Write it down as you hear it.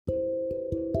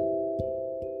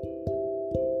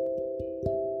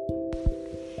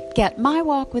Get My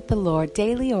Walk with the Lord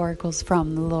Daily Oracles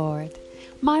from the Lord.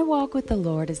 My Walk with the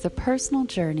Lord is a personal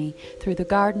journey through the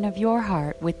garden of your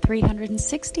heart with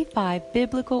 365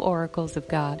 biblical oracles of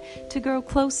God to grow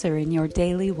closer in your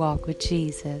daily walk with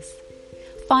Jesus.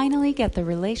 Finally get the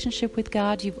relationship with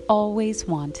God you've always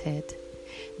wanted.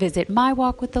 Visit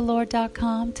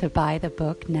mywalkwiththelord.com to buy the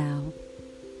book now.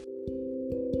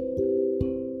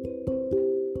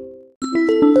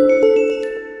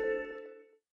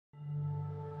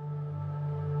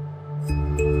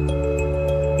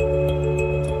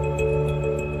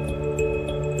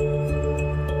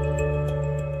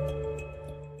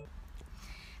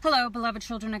 Hello, beloved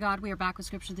children of God. We are back with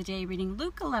Scripture of the Day, reading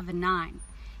Luke 11:9.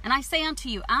 And I say unto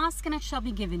you, ask and it shall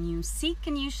be given you, seek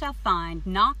and you shall find,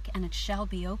 knock and it shall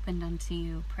be opened unto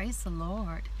you. Praise the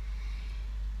Lord.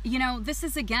 You know, this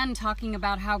is again talking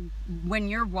about how when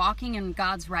you're walking in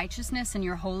God's righteousness and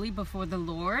you're holy before the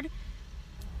Lord,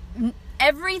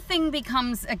 everything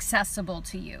becomes accessible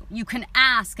to you. You can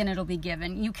ask and it'll be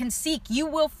given. You can seek, you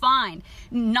will find.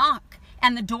 Knock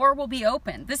and the door will be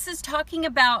open. This is talking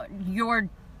about your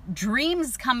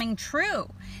dreams coming true.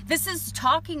 This is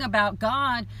talking about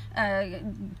God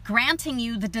granting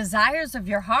you the desires of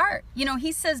your heart. You know,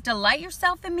 he says, delight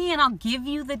yourself in me and I'll give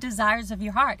you the desires of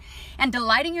your heart. And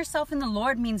delighting yourself in the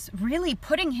Lord means really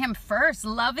putting him first,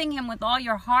 loving him with all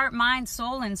your heart, mind,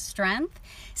 soul, and strength,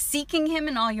 seeking him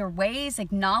in all your ways,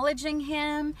 acknowledging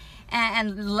him,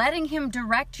 and letting him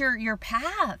direct your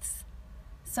paths.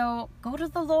 So go to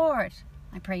the Lord.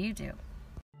 I pray you do.